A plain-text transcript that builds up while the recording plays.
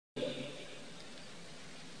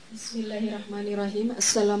Bismillahirrahmanirrahim.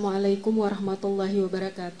 Assalamualaikum warahmatullahi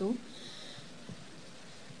wabarakatuh.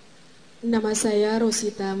 Nama saya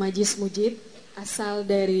Rosita Majis Mujid, asal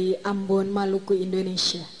dari Ambon, Maluku,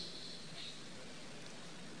 Indonesia.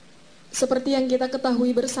 Seperti yang kita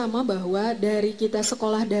ketahui bersama bahwa dari kita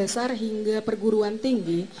sekolah dasar hingga perguruan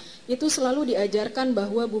tinggi, itu selalu diajarkan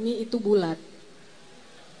bahwa bumi itu bulat.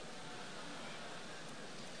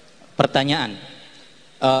 Pertanyaan.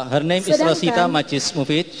 Her name is Rosita Majis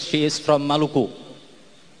Mujid. She is from Maluku.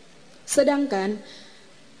 Sedangkan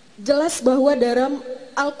jelas bahwa dalam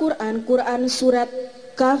Al-Quran, Quran surat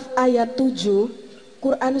Kaf ayat 7,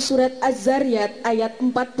 Quran surat Az-Zariyat ayat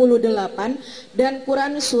 48, dan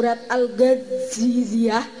Quran surat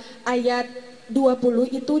Al-Ghaziyah ayat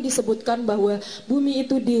 20 itu disebutkan bahwa bumi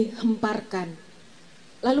itu dihemparkan.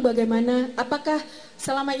 Lalu bagaimana? Apakah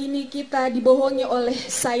selama ini kita dibohongi oleh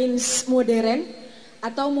sains modern?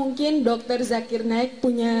 Atau mungkin Dr. Zakir Naik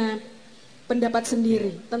punya pendapat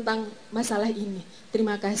sendiri tentang masalah ini?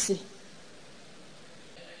 Terima kasih.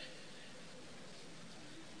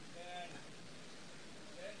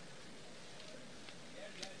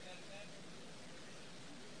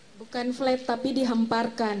 Bukan flat tapi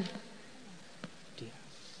dihamparkan.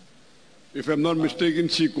 If I'm not mistaken,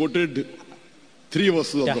 she quoted 3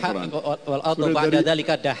 verses of the Quran.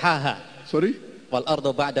 Sorry? That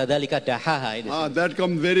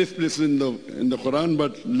comes very explicit in the Quran,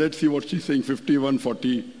 but let's see what she's saying.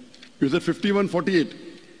 51:40. You said 51:48.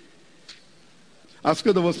 Ask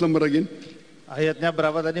her the verse number again. Ayatnya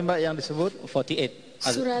berapa tadi Mbak yang disebut? 48.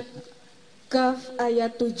 Surat Kaf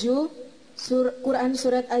ayat 7, Quran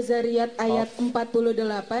surat Az-Zariyat ayat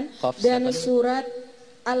 48, dan surat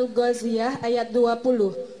Al-Ghaziyah ayat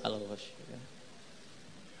 20.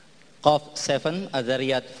 Qaf 7,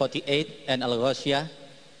 Az-Zariyat 48, and Al-Ghaziyah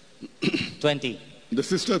 20. The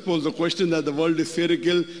sister posed the question that the world is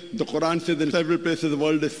spherical. The Quran says in several places the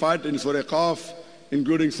world is flat, in Surah Qaf,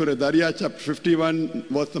 including Surah Dariyat, chapter 51,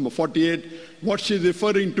 verse number 48. What she is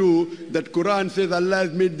referring to, that Quran says Allah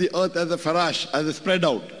has made the earth as a farash, as a spread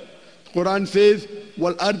out. Quran says,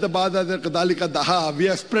 "Wal arda ba'da kadhalika daha." We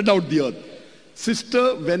have spread out the earth.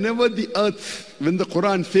 Sister, whenever when the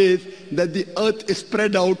Quran says that the earth is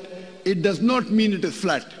spread out, it does not mean it is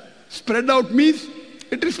flat. Spread out means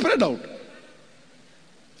it is spread out.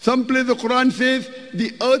 Some place the Quran says the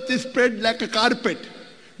earth is spread like a carpet.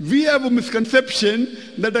 We have a misconception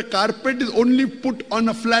that a carpet is only put on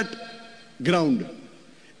a flat ground.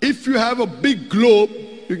 If you have a big globe,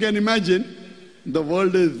 you can imagine the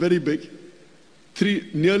world is very big,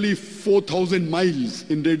 nearly 4,000 miles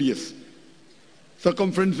in radius.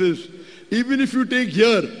 Circumferences. Even if you take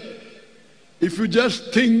here, if you just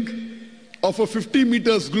think of a 50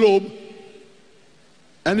 meters globe,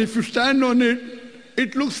 and if you stand on it,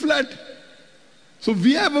 it looks flat. So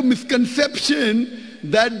we have a misconception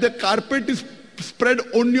that the carpet is spread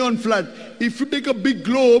only on flat. If you take a big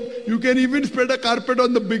globe, you can even spread a carpet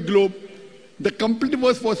on the big globe. The complete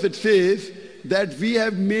verse was it says that we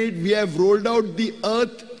have rolled out the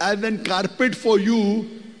earth as a carpet for you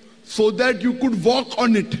so that you could walk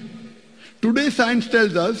on it. Today science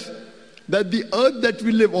tells us that the earth that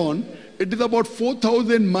we live on, it is about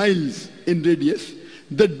 4,000 miles in radius.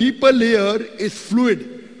 The deeper layer is fluid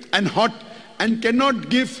and hot and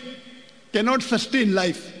cannot sustain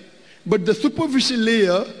life. But the superficial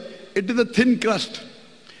layer, it is a thin crust,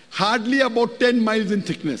 hardly about 10 miles in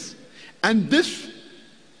thickness. And this,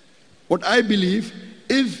 what I believe,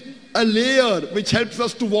 is a layer which helps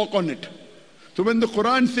us to walk on it. So when the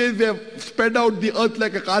Quran says they have spread out the earth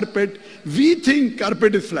like a carpet, we think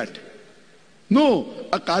carpet is flat. No,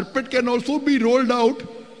 a carpet can also be rolled out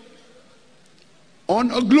on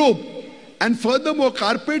a globe. And furthermore,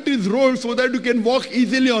 carpet is rolled so that you can walk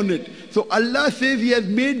easily on it. So Allah says He has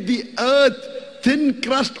made the earth, thin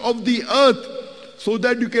crust of the earth, so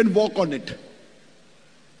that you can walk on it.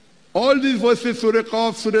 All these verses, Surah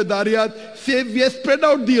Qaf, Surah Dariyat, say we have spread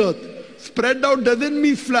out the earth. Spread out doesn't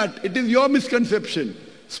mean flat. It is your misconception.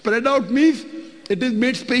 Spread out means it is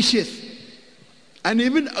made spacious. And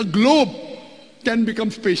even a globe can become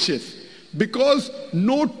spacious. Because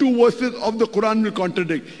no 2 verses of the Quran will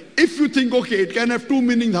contradict. If you think, okay, it can have 2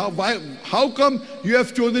 meanings, how come you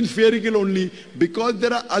have chosen spherical only? Because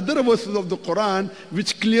there are other verses of the Quran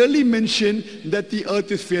which clearly mention that the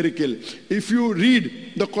earth is spherical. If you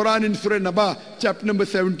read the Quran in Surah Naba, chapter number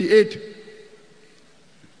 78,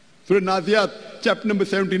 Surah Naziyat, chapter number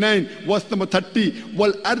 79, verse number 30,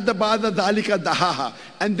 Wal arda ba'da dhalika dahaha.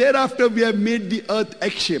 And thereafter we have made the earth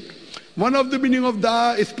egg-shaped. One of the meaning of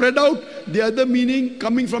da is spread out, the other meaning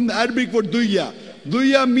coming from the Arabic word duya.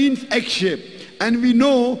 Duya means egg shape. And we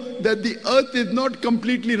know that the earth is not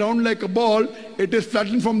completely round like a ball, it is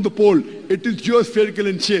flattened from the pole. It is geospherical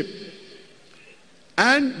in shape.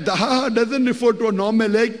 And the ha doesn't refer to a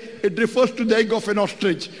normal egg, it refers to the egg of an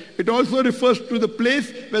ostrich. It also refers to the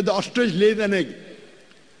place where the ostrich lays an egg.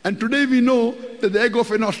 And today we know that the egg of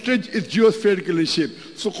an ostrich is geospherical in shape.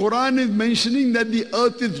 So Quran is mentioning that the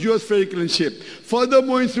earth is geospherical in shape.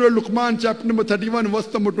 Furthermore, in Surah Luqman, chapter number 31,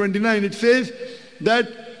 verse number 29, it says that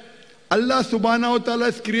Allah subhanahu wa ta'ala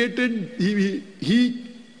has created, He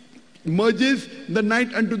merges the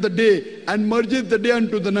night unto the day and merges the day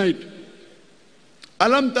unto the night.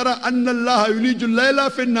 Alam tara anna Allah yuliju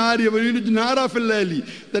layla fil nahari wa yuliju nahara fil layli.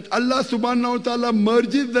 That Allah subhanahu wa ta'ala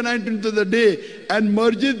merges the night into the day and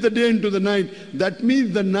merges the day into the night. That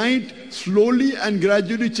means the night slowly and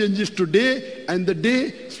gradually changes to day and the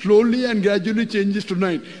day slowly and gradually changes to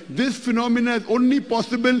night. This phenomena is only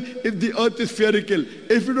possible if the earth is spherical.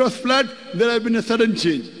 If it was flat, there has been a sudden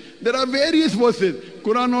change. There are various verses.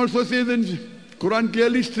 Quran also says, Quran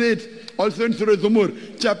clearly states, also in Surah Zumur,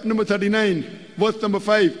 chapter number 39, verse number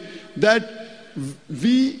 5, that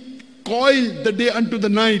we coil the day unto the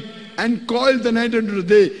night and coil the night unto the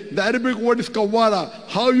day. The Arabic word is kawara,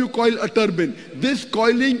 how you coil a turban. This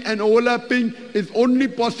coiling and overlapping is only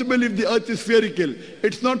possible if the earth is spherical.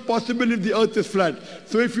 It's not possible if the earth is flat.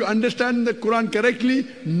 So if you understand the Quran correctly,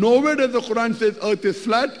 nowhere does the Quran says earth is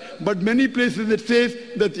flat, but many places it says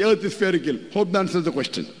that the earth is spherical. Hope that answers the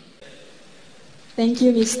question. Thank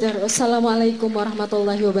you, Mr. Assalamualaikum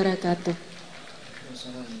warahmatullahi wabarakatuh.